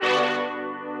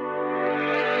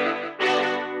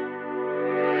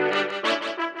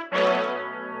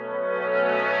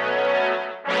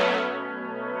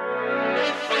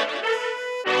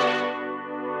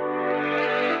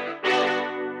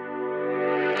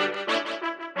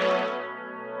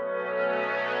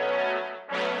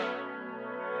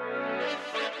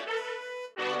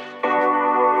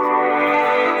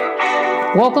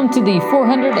Welcome to the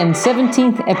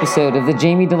 417th episode of the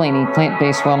Jamie Delaney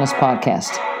Plant-Based Wellness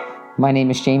Podcast. My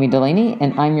name is Jamie Delaney,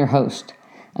 and I'm your host.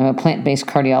 I'm a plant-based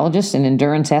cardiologist and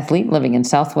endurance athlete living in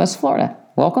Southwest Florida.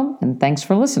 Welcome, and thanks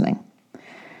for listening.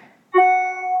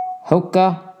 Rocky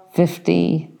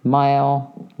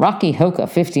Hoka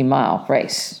 50-mile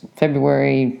race,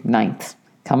 February 9th,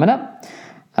 coming up.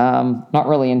 Not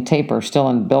really in taper, still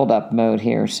in build-up mode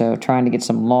here, so trying to get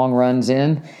some long runs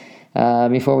in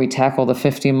before we tackle the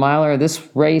 50-miler. This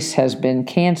race has been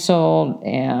canceled,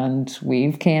 and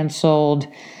we've canceled,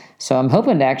 so I'm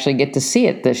hoping to actually get to see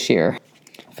it this year.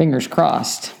 Fingers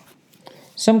crossed.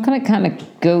 So I'm going to kind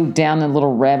of go down a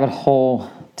little rabbit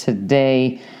hole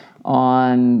today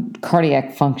on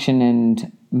cardiac function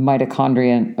and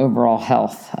mitochondria and overall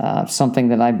health, something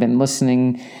that I've been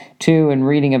listening to and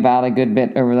reading about a good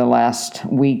bit over the last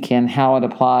week, and how it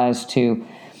applies to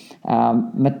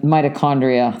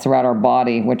mitochondria throughout our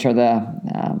body, which are the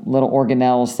little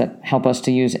organelles that help us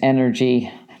to use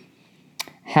energy,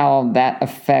 how that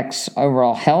affects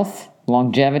overall health,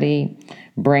 longevity,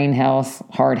 brain health,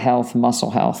 heart health,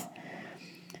 muscle health.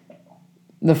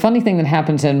 The funny thing that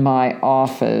happens in my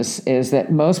office is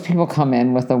that most people come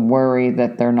in with a worry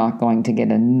that they're not going to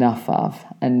get enough of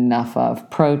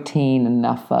protein,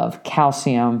 enough of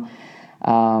calcium,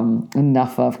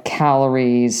 enough of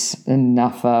calories,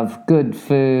 enough of good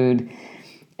food.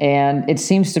 And it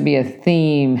seems to be a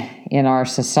theme in our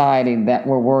society that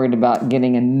we're worried about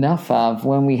getting enough of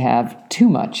when we have too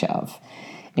much of.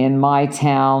 In my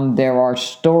town, there are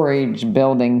storage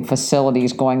building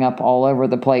facilities going up all over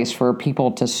the place for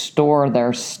people to store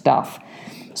their stuff.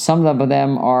 Some of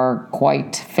them are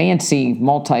quite fancy,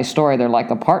 multi-story. They're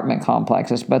like apartment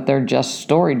complexes, but they're just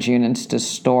storage units to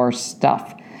store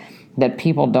stuff that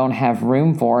people don't have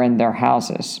room for in their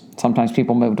houses. Sometimes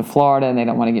people move to Florida and they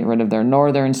don't want to get rid of their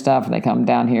northern stuff, and they come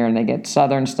down here and they get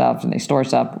southern stuff and they store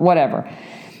stuff, whatever.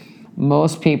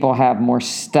 Most people have more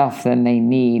stuff than they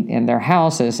need in their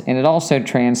houses, and it also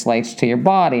translates to your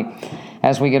body.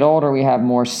 As we get older, we have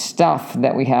more stuff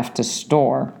that we have to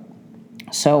store.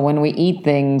 So when we eat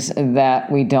things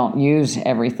that we don't use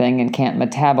everything and can't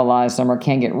metabolize them or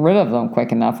can't get rid of them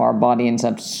quick enough, our body ends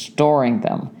up storing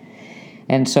them.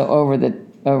 And so over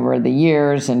the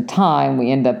years and time,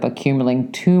 we end up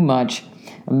accumulating too much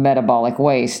metabolic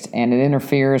waste, and it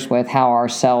interferes with how our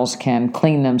cells can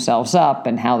clean themselves up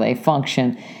and how they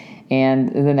function. And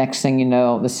the next thing you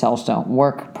know, the cells don't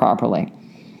work properly.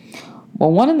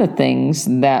 Well, one of the things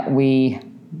that we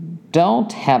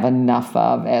don't have enough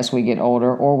of as we get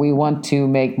older, or we want to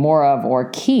make more of or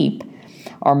keep,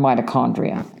 are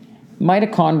mitochondria.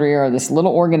 Mitochondria are this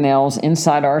little organelles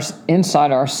inside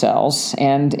our cells,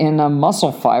 and in a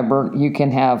muscle fiber, you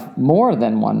can have more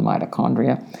than one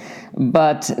mitochondria,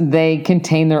 but they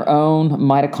contain their own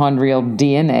mitochondrial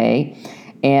DNA,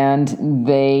 and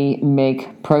they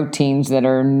make proteins that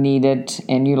are needed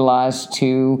and utilized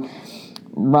to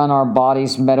run our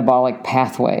body's metabolic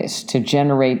pathways, to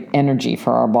generate energy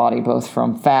for our body, both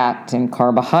from fat and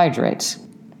carbohydrates.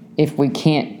 If we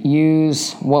can't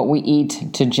use what we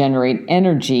eat to generate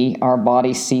energy, our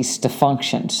body ceases to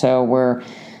function. So we're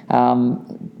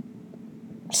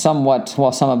some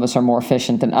of us are more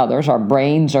efficient than others. Our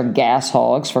brains are gas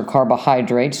hogs for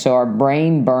carbohydrates, so our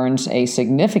brain burns a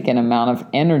significant amount of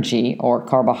energy or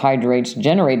carbohydrates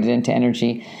generated into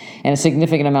energy, and a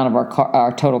significant amount of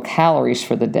our total calories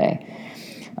for the day.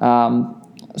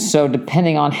 So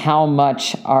depending on how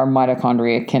much our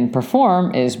mitochondria can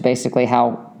perform is basically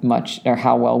how much or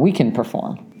how well we can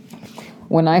perform.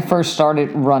 When I first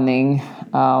started running,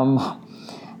 I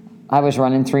was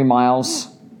running 3 miles,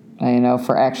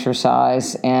 for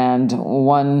exercise. And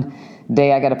one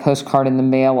day I got a postcard in the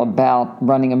mail about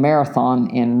running a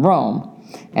marathon in Rome.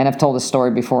 And I've told this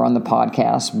story before on the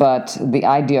podcast, but the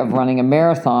idea of running a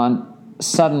marathon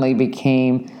suddenly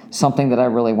became something that I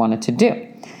really wanted to do.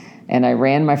 And I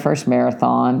ran my first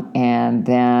marathon, and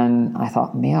then I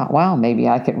thought, wow, maybe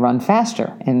I could run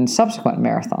faster in subsequent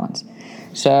marathons.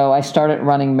 So I started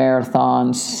running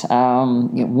marathons,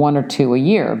 1 or 2 a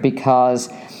year, because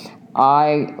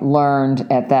I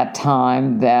learned at that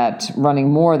time that running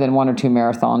more than 1 or 2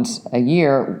 marathons a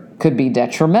year could be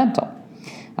detrimental,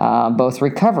 both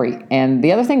recovery. And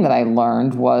the other thing that I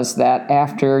learned was that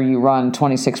after you run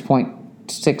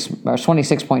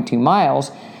 26.2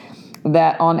 miles,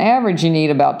 that on average you need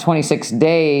about 26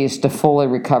 days to fully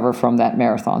recover from that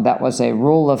marathon. That was a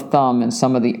rule of thumb in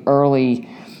some of the early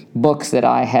books that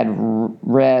I had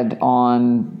read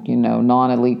on,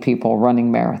 non-elite people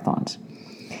running marathons.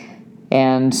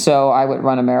 And so I would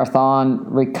run a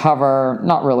marathon, recover,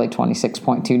 not really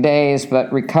 26.2 days,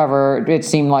 but recover. It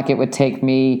seemed like it would take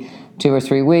me 2 or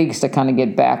 3 weeks to kind of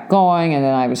get back going, and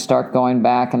then I would start going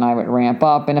back and I would ramp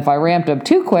up. And if I ramped up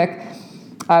too quick,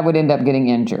 I would end up getting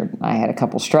injured. I had a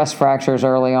couple stress fractures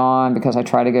early on because I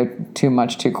tried to go too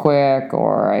much too quick,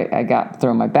 or I got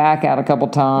thrown my back out a couple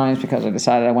times because I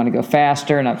decided I wanted to go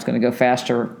faster and I was going to go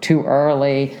faster too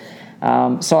early.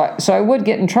 So I would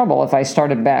get in trouble if I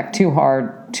started back too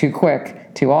hard, too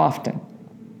quick, too often.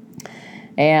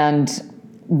 And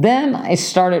then I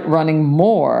started running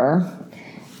more,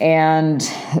 and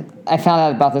I found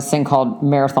out about this thing called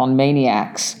Marathon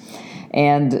Maniacs.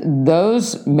 And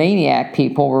those maniac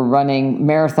people were running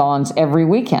marathons every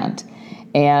weekend.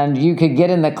 And you could get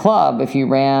in the club if you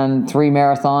ran 3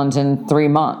 marathons in 3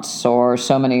 months or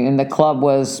so many. And the club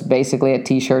was basically a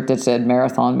T-shirt that said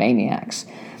Marathon Maniacs.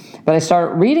 But I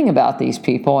started reading about these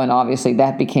people, and obviously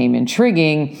that became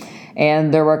intriguing.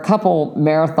 And there were a couple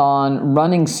marathon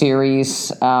running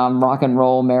series, rock and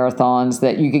roll marathons,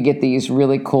 that you could get these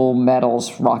really cool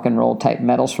medals, rock and roll type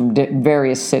medals from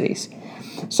various cities.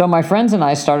 So my friends and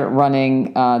I started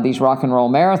running these rock and roll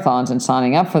marathons and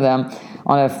signing up for them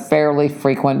on a fairly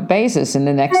frequent basis. And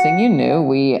the next thing you knew,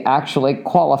 we actually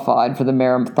qualified for the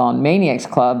Marathon Maniacs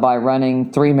Club by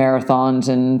running 3 marathons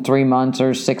in 3 months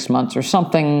or 6 months or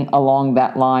something along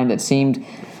that line that seemed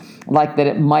like that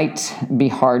it might be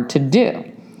hard to do.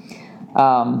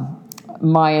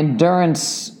 My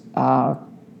endurance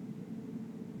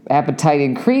appetite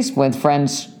increased when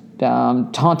friends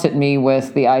taunted me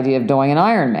with the idea of doing an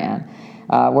Ironman,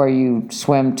 where you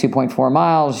swim 2.4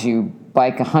 miles, you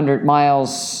bike 100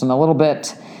 miles and a little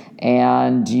bit,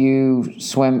 and you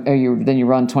swim, then you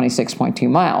run 26.2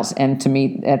 miles. And to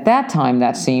me, at that time,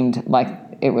 that seemed like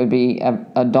it would be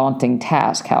a daunting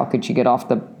task. How could you get off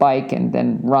the bike and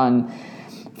then run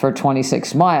for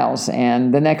 26 miles?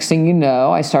 And the next thing you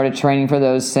know, I started training for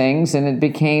those things, and it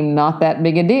became not that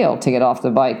big a deal to get off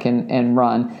the bike and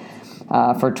run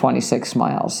for 26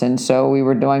 miles. And so we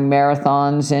were doing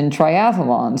marathons and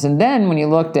triathlons. And then when you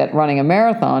looked at running a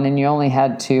marathon and you only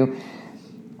had to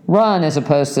run as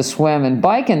opposed to swim and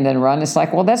bike and then run, it's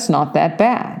like, well, that's not that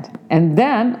bad. And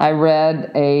then I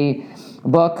read a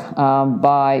book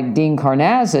by Dean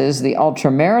Karnazes, The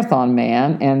Ultra Marathon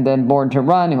Man, and then Born to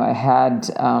Run, who I had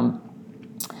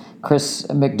Chris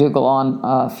McDougall on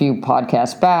a few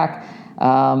podcasts back,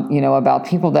 about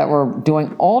people that were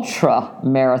doing ultra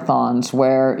marathons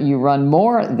where you run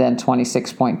more than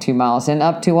 26.2 miles and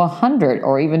up to 100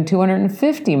 or even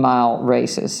 250 mile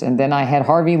races. And then I had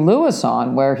Harvey Lewis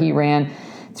on, where he ran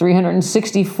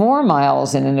 364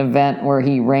 miles in an event where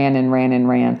he ran and ran and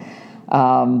ran.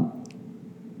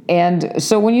 And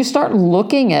so when you start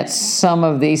looking at some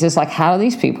of these, it's like, how do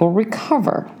these people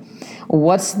recover?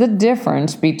 What's the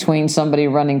difference between somebody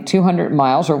running 200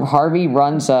 miles, or Harvey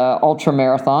runs a ultra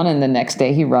marathon and the next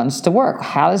day he runs to work?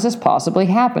 How does this possibly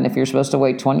happen if you're supposed to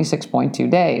wait 26.2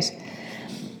 days?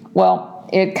 Well,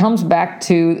 it comes back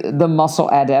to the muscle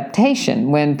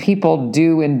adaptation. When people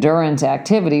do endurance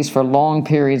activities for long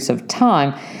periods of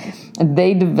time,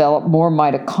 they develop more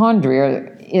mitochondria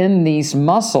in these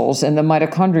muscles, and the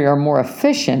mitochondria are more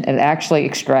efficient at actually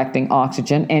extracting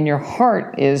oxygen, and your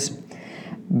heart is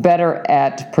better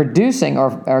at producing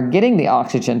or getting the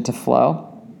oxygen to flow.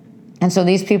 And so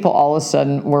these people all of a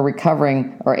sudden were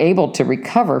recovering, or able to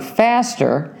recover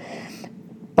faster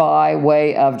by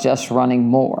way of just running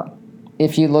more.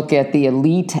 If you look at the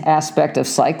elite aspect of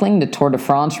cycling, the Tour de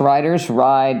France riders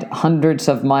ride hundreds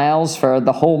of miles for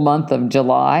the whole month of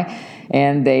July,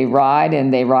 and they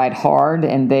ride hard,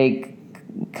 and they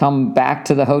come back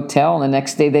to the hotel, and the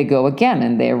next day they go again,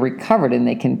 and they're recovered, and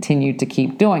they continue to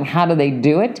keep doing. How do they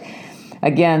do it?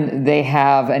 Again, they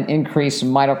have an increased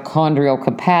mitochondrial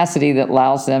capacity that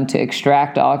allows them to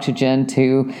extract oxygen,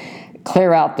 to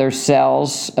clear out their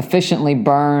cells, efficiently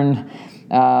burn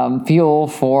fuel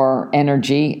for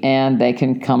energy, and they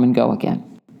can come and go again.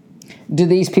 Do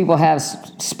these people have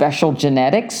special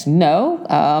genetics? No.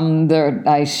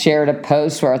 I shared a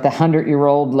post where the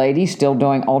 100-year-old lady still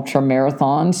doing ultra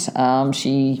marathons.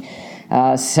 She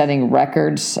setting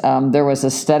records. There was a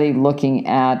study looking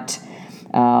at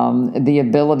the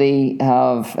ability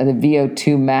of the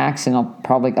VO2 max, and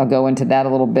I'll go into that a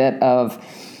little bit, of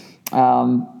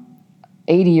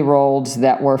 80-year-olds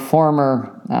that were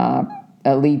former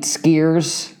elite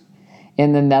skiers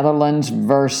in the Netherlands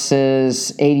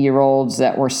versus 80-year-olds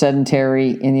that were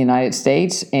sedentary in the United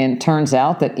States. And it turns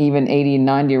out that even 80 and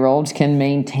 90-year-olds can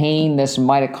maintain this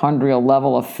mitochondrial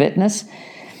level of fitness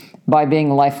by being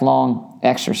lifelong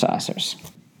exercisers.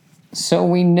 So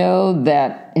we know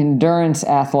that endurance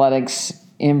athletics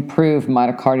improve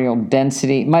mitochondrial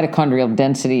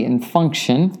density and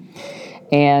function.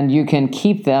 and you can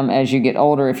keep them as you get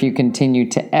older if you continue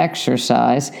to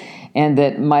exercise, and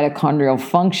that mitochondrial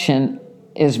function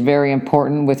is very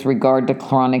important with regard to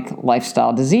chronic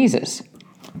lifestyle diseases.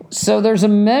 So there's a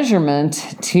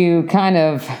measurement to kind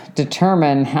of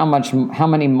determine how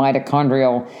many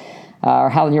mitochondrial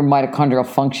or how your mitochondrial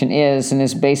function is, and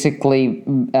is basically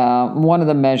one of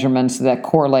the measurements that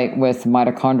correlate with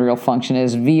mitochondrial function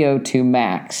is VO2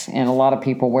 max. And a lot of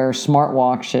people wear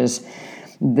smartwatches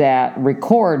that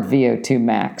record VO2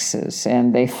 maxes,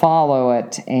 and they follow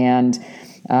it and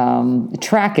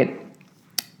track it.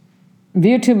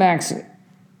 VO2 max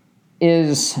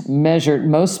is measured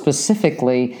most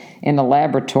specifically in a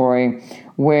laboratory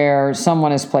where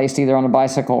someone is placed either on a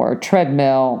bicycle or a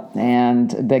treadmill,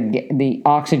 and the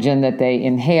oxygen that they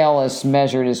inhale is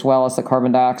measured, as well as the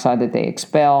carbon dioxide that they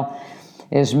expel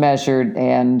is measured,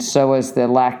 and so is the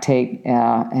lactate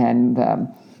and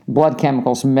blood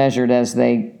chemicals measured as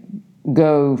they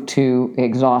go to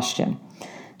exhaustion.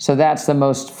 So that's the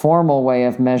most formal way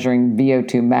of measuring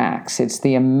VO2 max. It's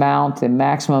the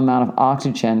maximum amount of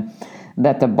oxygen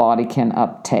that the body can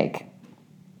uptake.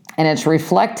 And it's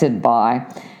reflected by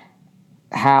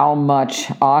how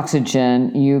much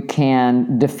oxygen you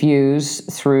can diffuse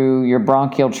through your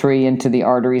bronchial tree into the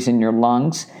arteries in your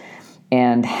lungs,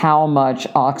 and how much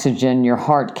oxygen your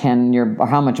heart can,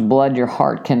 how much blood your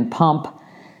heart can pump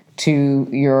to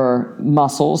your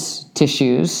muscles,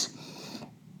 tissues,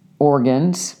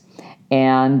 organs,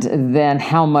 and then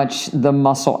how much the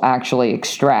muscle actually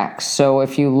extracts. So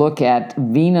if you look at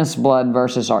venous blood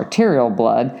versus arterial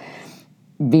blood,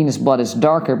 venous blood is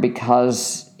darker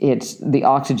because the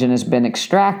oxygen has been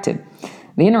extracted.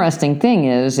 The interesting thing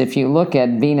is, if you look at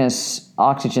venous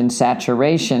oxygen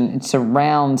saturation, it's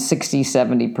around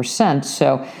 60-70%.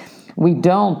 So we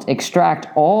don't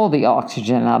extract all the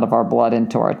oxygen out of our blood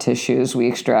into our tissues. We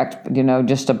extract,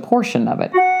 just a portion of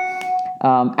it.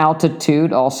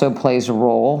 Altitude also plays a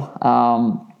role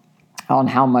on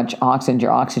how much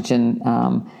your oxygen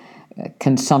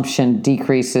consumption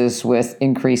decreases with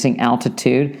increasing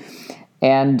altitude.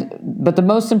 But the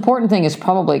most important thing is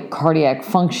probably cardiac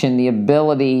function, the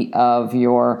ability of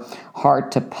your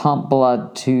heart to pump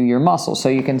blood to your muscles. So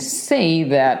you can see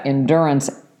that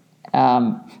endurance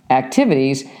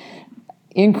activities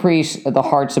increase the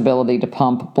heart's ability to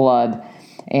pump blood,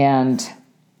 and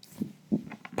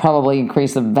probably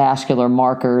increase the vascular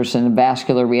markers and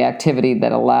vascular reactivity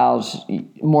that allows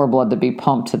more blood to be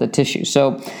pumped to the tissue.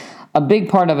 So a big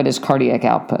part of it is cardiac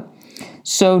output.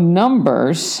 So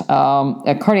numbers,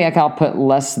 a cardiac output a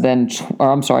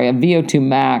VO2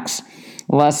 max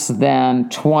less than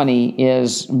 20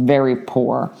 is very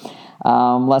poor.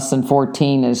 Less than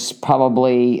 14 is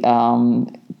probably,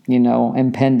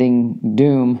 impending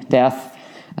doom, death.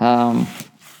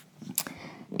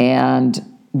 And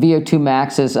VO2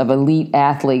 maxes of elite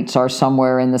athletes are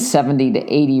somewhere in the 70 to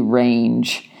 80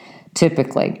 range,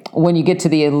 typically. When you get to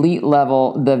the elite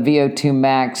level, the VO2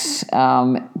 max,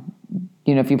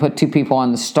 if you put two people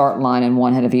on the start line and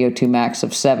one had a VO2 max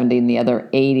of 70 and the other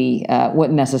 80,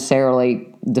 wouldn't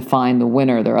necessarily define the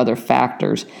winner. There are other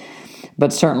factors.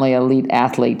 But certainly elite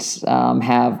athletes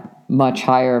have much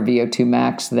higher VO2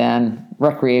 max than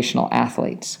recreational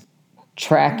athletes.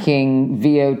 Tracking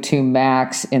VO2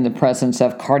 max in the presence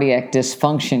of cardiac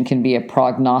dysfunction can be a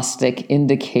prognostic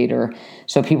indicator.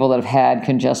 So people that have had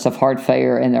congestive heart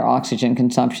failure and their oxygen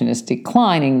consumption is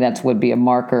declining, that would be a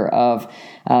marker of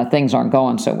things aren't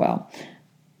going so well.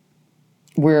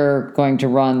 We're going to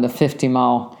run the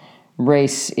 50-mile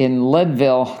race in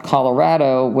Leadville,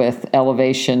 Colorado, with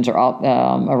elevations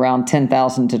around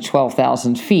 10,000 to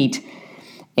 12,000 feet.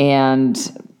 And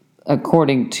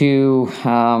according to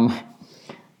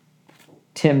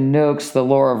Tim Noakes, The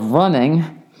Lore of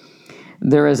Running,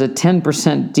 there is a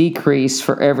 10% decrease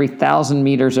for every 1,000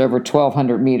 meters over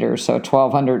 1,200 meters. So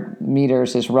 1,200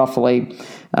 meters is roughly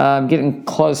getting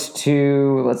close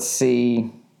to,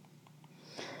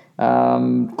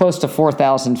 close to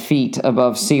 4,000 feet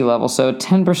above sea level. So a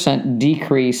 10%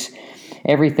 decrease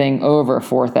everything over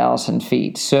 4,000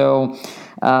 feet. So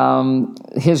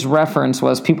his reference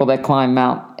was people that climb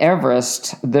Mount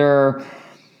Everest, their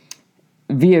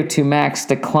VO2 max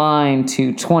declined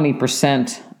to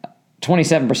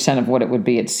 27% of what it would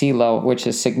be at sea level, which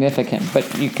is significant.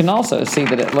 But you can also see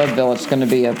that at Leadville, it's going to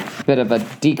be a bit of a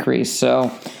decrease. So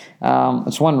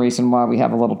it's one reason why we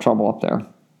have a little trouble up there.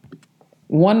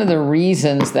 One of the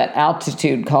reasons that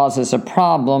altitude causes a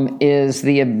problem is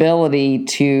the ability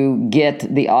to get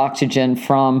the oxygen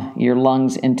from your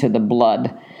lungs into the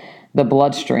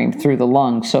bloodstream through the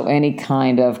lungs. So any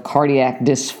kind of cardiac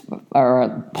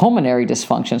or pulmonary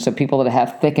dysfunction, so people that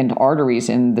have thickened arteries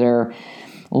in their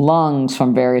lungs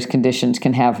from various conditions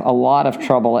can have a lot of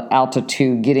trouble at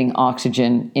altitude getting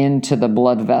oxygen into the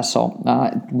blood vessel,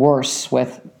 worse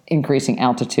with increasing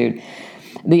altitude.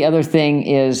 The other thing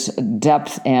is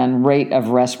depth and rate of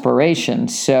respiration.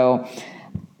 So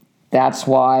that's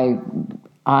why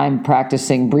I'm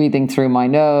practicing breathing through my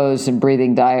nose and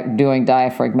doing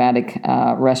diaphragmatic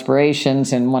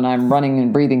respirations. And when I'm running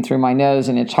and breathing through my nose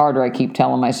and it's harder, I keep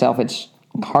telling myself it's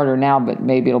harder now, but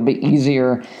maybe it'll be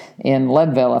easier in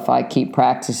Leadville if I keep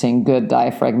practicing good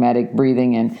diaphragmatic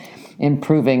breathing and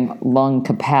improving lung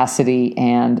capacity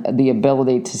and the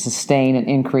ability to sustain an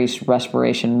increased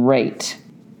respiration rate.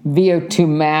 VO2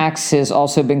 max has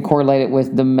also been correlated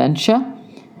with dementia.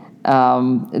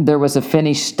 There was a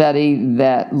Finnish study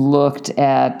that looked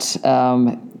at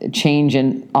change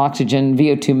in oxygen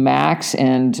VO2 max,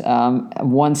 and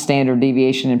one standard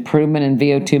deviation improvement in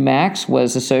VO2 max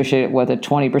was associated with a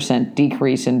 20%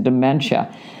 decrease in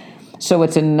dementia. So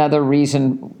it's another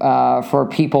reason for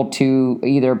people to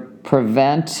either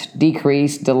prevent,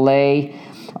 decrease, delay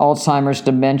Alzheimer's,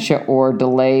 dementia, or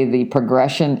delay the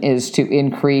progression is to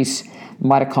increase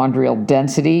mitochondrial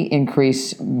density,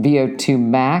 increase VO2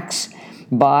 max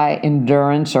by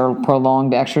endurance or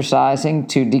prolonged exercising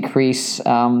to decrease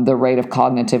the rate of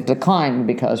cognitive decline,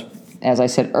 because, as I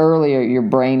said earlier, your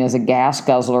brain is a gas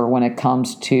guzzler when it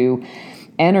comes to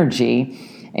energy,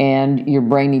 and your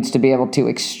brain needs to be able to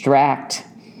extract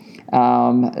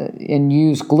and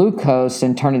use glucose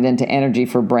and turn it into energy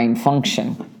for brain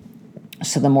function.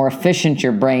 So the more efficient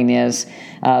your brain is,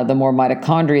 the more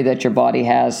mitochondria that your body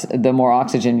has, the more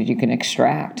oxygen that you can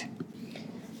extract.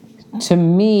 To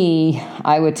me,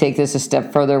 I would take this a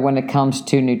step further when it comes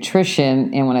to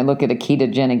nutrition, and when I look at a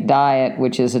ketogenic diet,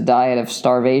 which is a diet of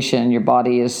starvation, your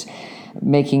body is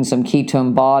making some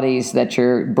ketone bodies that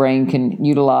your brain can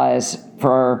utilize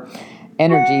for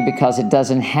energy because it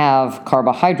doesn't have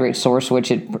carbohydrate source,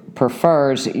 which it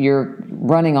prefers. You're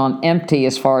running on empty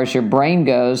as far as your brain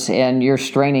goes, and you're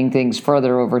straining things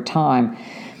further over time.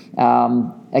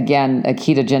 Again, a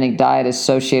ketogenic diet is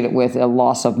associated with a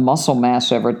loss of muscle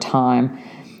mass over time,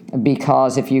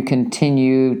 because if you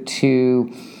continue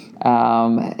to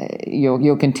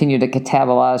you'll continue to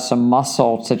catabolize some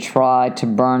muscle to try to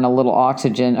burn a little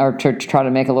oxygen, or to try to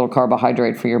make a little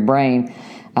carbohydrate for your brain.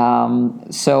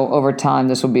 So over time,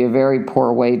 this will be a very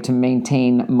poor way to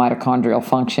maintain mitochondrial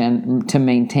function, to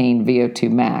maintain VO2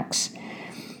 max.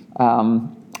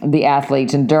 The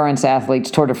athletes, endurance athletes,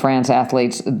 Tour de France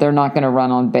athletes, they're not going to run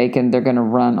on bacon. They're going to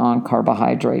run on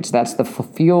carbohydrates. That's the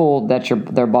fuel that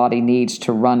their body needs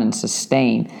to run and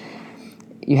sustain.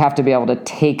 You have to be able to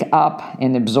take up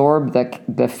and absorb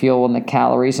the fuel and the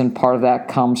calories, and part of that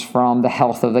comes from the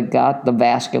health of the gut, the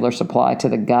vascular supply to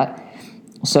the gut.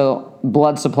 So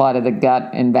blood supply to the gut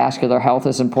and vascular health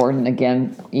is important.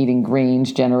 Again, eating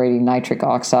greens, generating nitric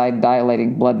oxide,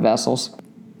 dilating blood vessels.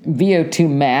 VO2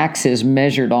 max is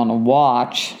measured on a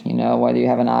watch, whether you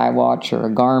have an iWatch or a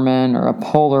Garmin or a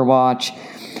Polar watch,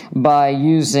 by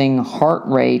using heart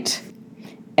rate.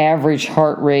 Average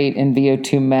heart rate and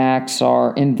VO2 max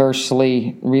are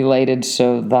inversely related,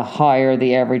 so the higher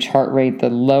the average heart rate,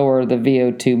 the lower the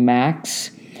VO2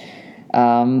 max.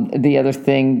 The other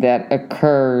thing that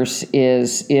occurs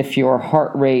is if your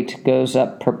heart rate goes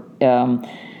up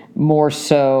more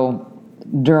so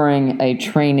during a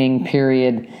training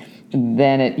period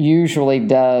than it usually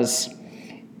does,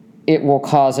 it will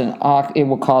cause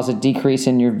a decrease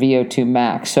in your VO2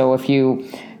 max. So if you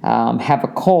have a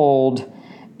cold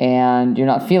and you're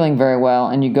not feeling very well,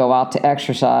 and you go out to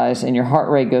exercise and your heart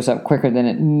rate goes up quicker than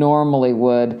it normally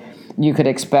would, you could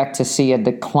expect to see a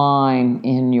decline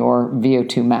in your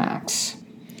VO2 max.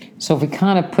 So if we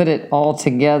kind of put it all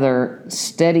together,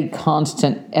 steady,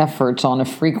 constant efforts on a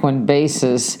frequent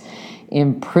basis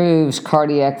improves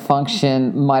cardiac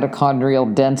function,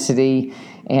 mitochondrial density,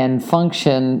 and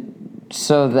function,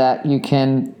 so that you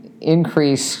can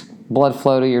increase blood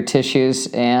flow to your tissues,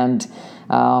 and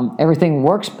everything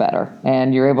works better,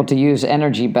 and you're able to use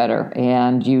energy better,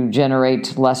 and you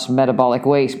generate less metabolic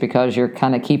waste because you're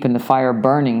kind of keeping the fire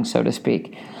burning, so to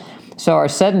speak. So our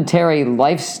sedentary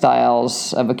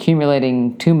lifestyles of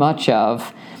accumulating too much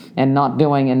of and not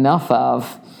doing enough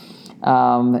of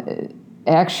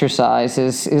exercise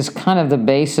is kind of the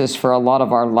basis for a lot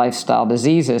of our lifestyle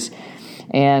diseases.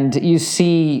 And you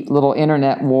see little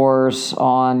internet wars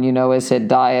on, is it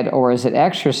diet or is it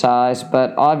exercise?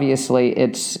 But obviously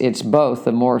it's both.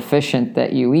 The more efficient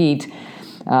that you eat,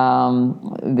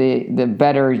 the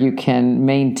better you can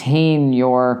maintain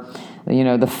your,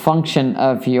 the function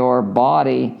of your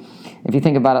body if you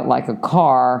think about it like a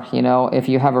car, if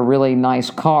you have a really nice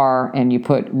car and you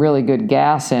put really good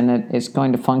gas in it, it's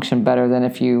going to function better than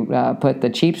if you put the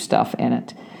cheap stuff in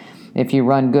it. If you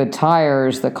run good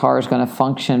tires, the car is going to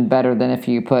function better than if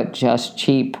you put just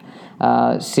cheap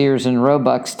Sears and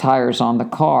Roebuck's tires on the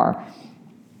car.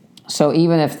 So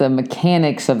even if the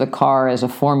mechanics of the car is a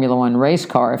Formula One race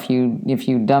car, if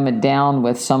you dumb it down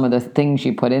with some of the things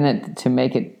you put in it to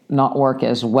make it not work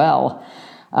as well,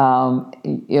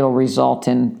 it'll result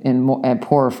in more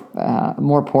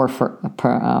poor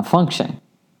function.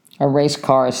 A race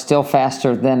car is still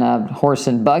faster than a horse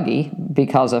and buggy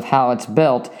because of how it's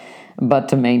built, but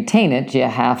to maintain it, you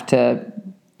have to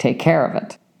take care of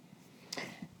it.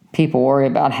 People worry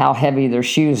about how heavy their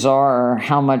shoes are or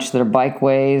how much their bike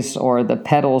weighs or the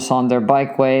pedals on their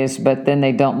bike weighs, but then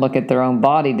they don't look at their own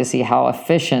body to see how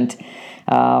efficient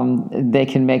they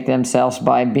can make themselves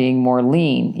by being more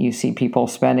lean. You see people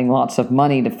spending lots of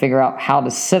money to figure out how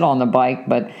to sit on the bike,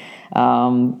 but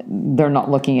they're not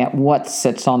looking at what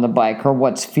sits on the bike or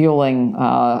what's fueling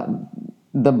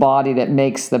the body that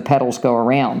makes the pedals go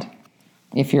around.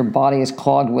 If your body is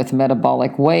clogged with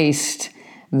metabolic waste,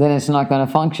 then it's not going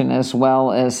to function as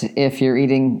well as if you're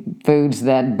eating foods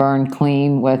that burn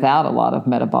clean without a lot of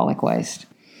metabolic waste.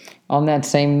 On that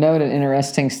same note, an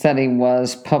interesting study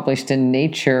was published in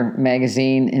Nature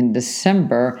magazine in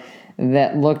December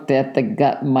that looked at the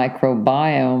gut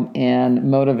microbiome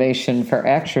and motivation for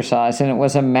exercise. And it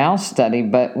was a mouse study,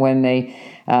 but when they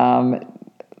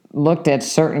looked at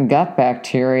certain gut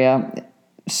bacteria,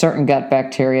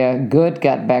 good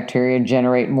gut bacteria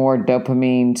generate more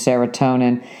dopamine,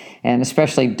 serotonin, and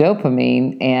especially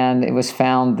dopamine. And it was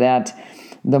found that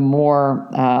the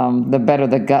better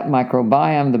the gut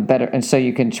microbiome, the better. And so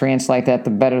you can translate that: the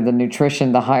better the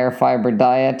nutrition, the higher fiber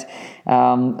diet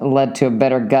led to a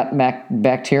better gut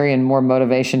bacteria and more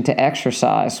motivation to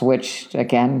exercise. Which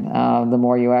again, the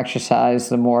more you exercise,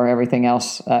 the more everything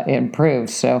else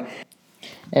improves. So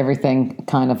everything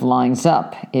kind of lines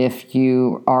up. If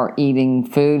you are eating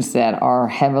foods that are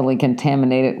heavily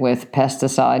contaminated with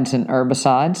pesticides and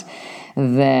herbicides,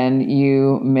 then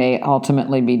you may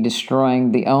ultimately be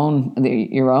destroying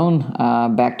your own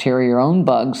bacteria, your own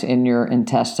bugs in your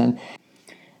intestine.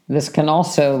 This can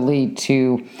also lead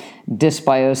to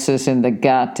dysbiosis in the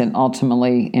gut and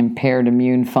ultimately impaired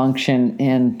immune function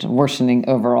and worsening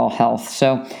overall health.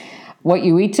 So what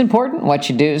you eat's important, what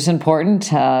you do is important,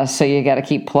 so you got to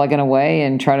keep plugging away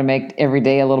and try to make every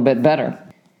day a little bit better.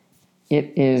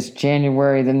 It is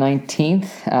January the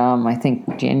 19th. I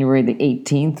think January the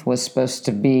 18th was supposed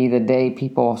to be the day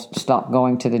people stopped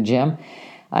going to the gym.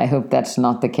 I hope that's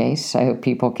not the case. I hope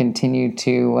people continue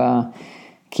to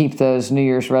keep those New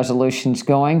Year's resolutions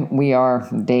going. We are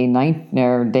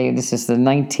this is the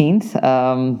 19th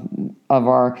of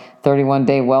our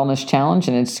 31-day wellness challenge,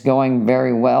 and it's going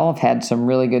very well. I've had some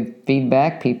really good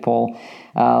feedback. People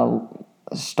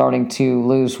starting to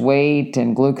lose weight,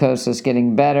 and glucose is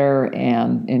getting better,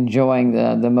 and enjoying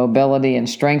the mobility and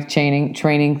strength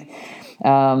training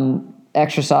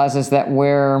exercises that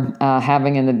we're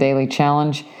having in the daily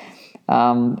challenge.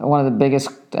 One of the biggest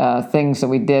things that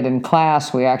we did in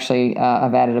class, we actually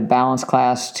have added a balance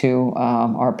class to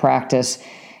our practice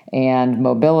and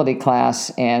mobility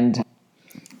class, and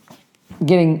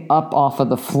getting up off of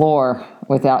the floor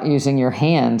without using your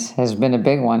hands has been a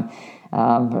big one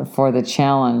for the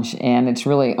challenge. And it's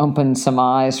really opened some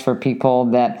eyes for people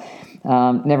that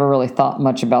never really thought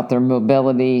much about their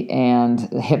mobility and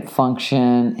hip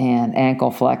function and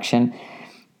ankle flexion.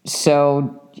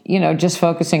 So, just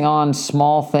focusing on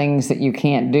small things that you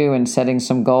can't do and setting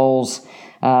some goals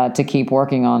to keep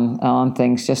working on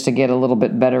things just to get a little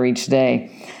bit better each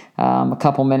day. A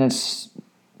couple minutes,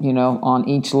 on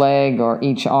each leg or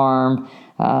each arm,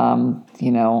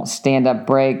 stand-up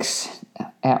breaks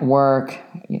at work,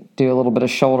 do a little bit of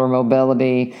shoulder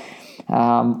mobility,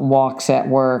 walks at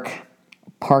work,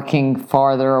 parking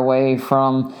farther away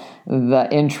from the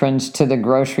entrance to the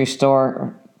grocery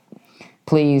store.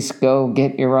 Please go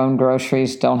get your own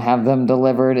groceries. Don't have them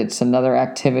delivered. It's another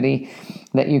activity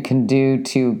that you can do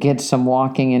to get some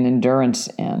walking and endurance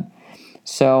in.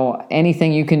 So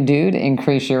anything you can do to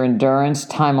increase your endurance,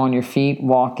 time on your feet,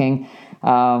 walking,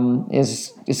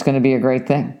 is going to be a great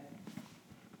thing.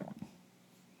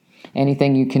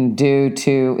 Anything you can do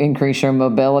to increase your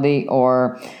mobility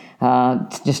or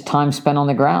just time spent on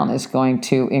the ground is going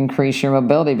to increase your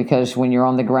mobility, because when you're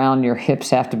on the ground, your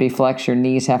hips have to be flexed, your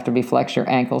knees have to be flexed, your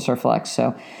ankles are flexed.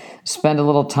 So spend a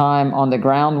little time on the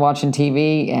ground watching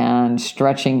TV and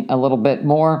stretching a little bit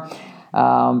more.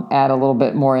 Add a little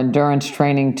bit more endurance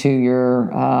training to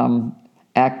your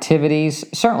activities.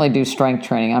 Certainly do strength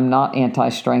training. I'm not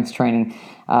anti-strength training.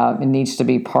 It needs to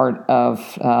be part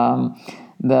of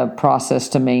the process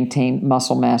to maintain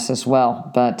muscle mass as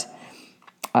well. But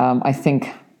I think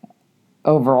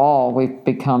overall we've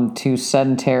become too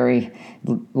sedentary.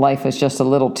 Life is just a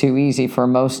little too easy for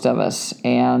most of us,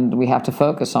 and we have to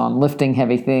focus on lifting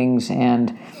heavy things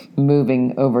and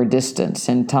moving over distance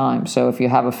and time. So if you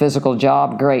have a physical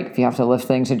job, great. If you have to lift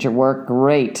things at your work,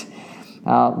 great.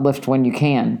 Lift when you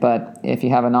can. But if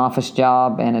you have an office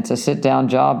job and it's a sit-down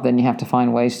job, then you have to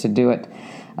find ways to do it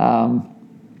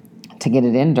to get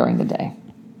it in during the day.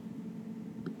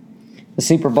 The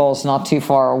Super Bowl is not too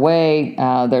far away.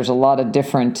 There's a lot of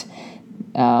different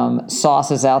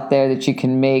sauces out there that you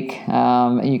can make.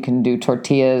 You can do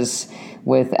tortillas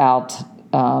without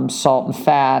salt and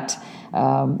fat.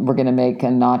 We're going to make a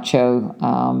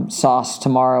nacho sauce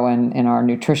tomorrow in our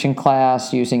nutrition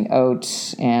class using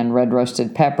oats and red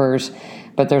roasted peppers.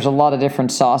 But there's a lot of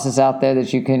different sauces out there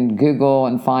that you can Google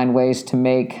and find ways to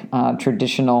make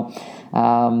traditional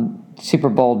Super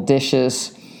Bowl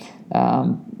dishes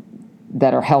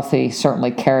that are healthy.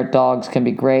 Certainly carrot dogs can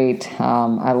be great.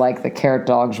 I like the carrot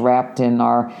dogs wrapped in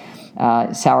our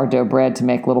sourdough bread to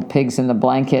make little pigs in the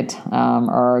blanket,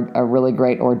 are a really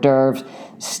great hors d'oeuvre.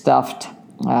 Stuffed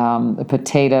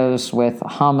potatoes with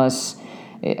hummus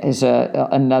is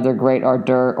another great hors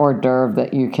d'oeuvre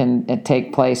that you can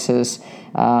take places.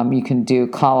 You can do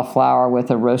cauliflower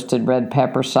with a roasted red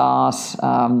pepper sauce,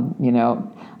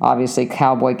 obviously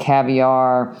cowboy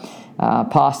caviar,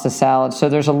 pasta salad. So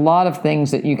there's a lot of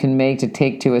things that you can make to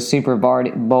take to a Super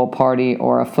Bowl party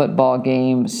or a football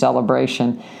game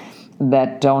celebration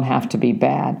that don't have to be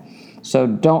bad. So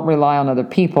don't rely on other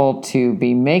people to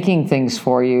be making things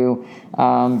for you,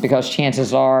 because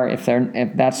chances are, if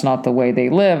that's not the way they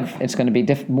live, it's going to be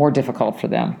more difficult for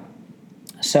them.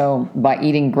 So by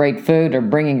eating great food or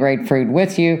bringing great food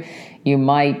with you, you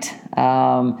might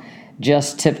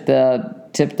just tip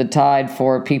the tide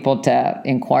for people to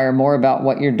inquire more about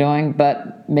what you're doing,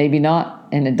 but maybe not,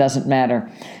 and it doesn't matter.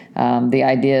 The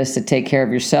idea is to take care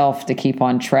of yourself, to keep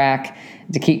on track,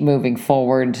 to keep moving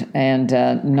forward, and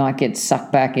not get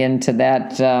sucked back into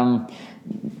that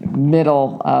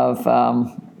middle of,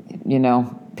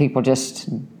 people just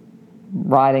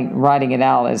riding it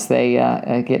out as they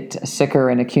get sicker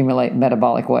and accumulate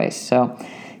metabolic waste. So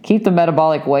keep the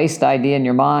metabolic waste idea in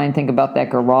your mind. Think about that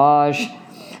garage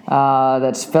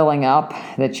that's filling up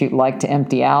that you'd like to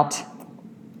empty out.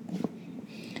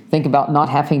 Think about not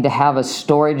having to have a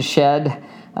storage shed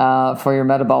for your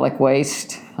metabolic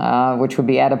waste, which would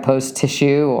be adipose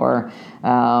tissue or,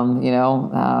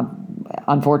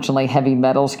 unfortunately, heavy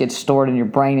metals get stored in your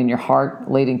brain and your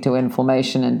heart, leading to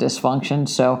inflammation and dysfunction.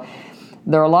 So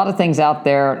there are a lot of things out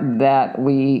there that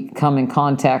we come in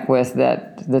contact with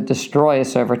that destroy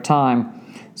us over time.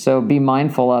 So be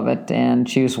mindful of it and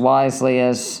choose wisely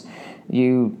as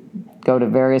you go to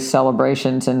various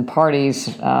celebrations and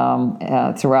parties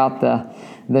throughout the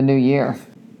new year.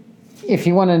 If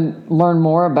you want to learn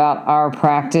more about our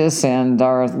practice and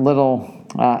our little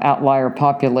outlier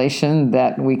population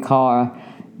that we call our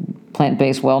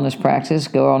plant-based wellness practice,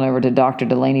 go on over to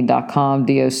drdelaney.com,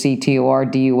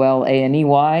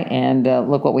 DOCTORDULANEY, and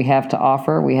look what we have to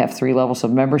offer. We have 3 levels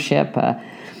of membership. All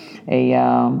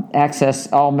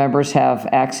members have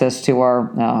access to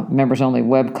our members-only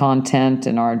web content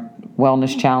and our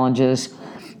wellness challenges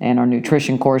and our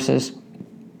nutrition courses.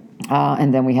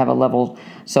 And then we have a level.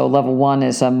 So level 1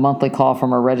 is a monthly call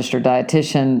from our registered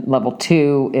dietitian. Level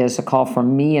 2 is a call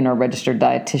from me and our registered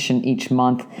dietitian each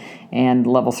month. And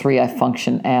level 3, I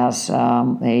function as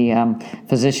a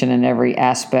physician in every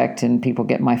aspect, and people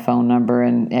get my phone number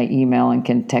and email and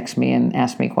can text me and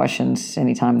ask me questions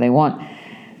anytime they want.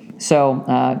 So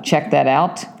check that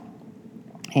out,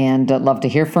 and love to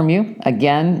hear from you.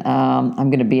 Again, I'm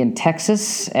going to be in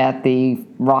Texas at the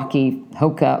Rocky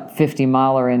Hoka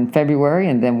 50-miler in February,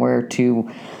 and then we're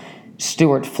to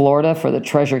Stuart, Florida for the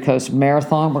Treasure Coast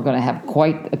Marathon. We're going to have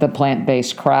quite the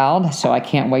plant-based crowd, so I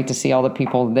can't wait to see all the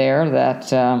people there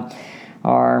that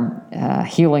are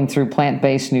healing through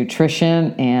plant-based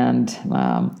nutrition and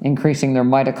increasing their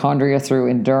mitochondria through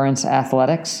endurance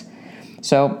athletics.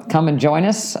 So come and join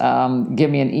us. Give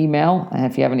me an email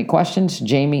if you have any questions,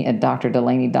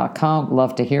 jamie@drdelaney.com.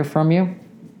 Love to hear from you.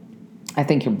 I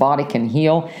think your body can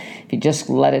heal if you just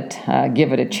let it,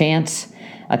 give it a chance.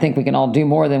 I think we can all do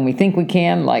more than we think we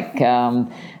can, like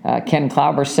Ken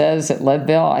Klauber says at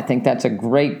Leadville. I think that's a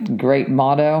great, great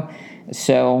motto.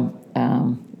 So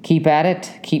keep at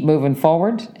it, keep moving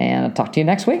forward, and I'll talk to you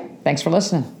next week. Thanks for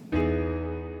listening.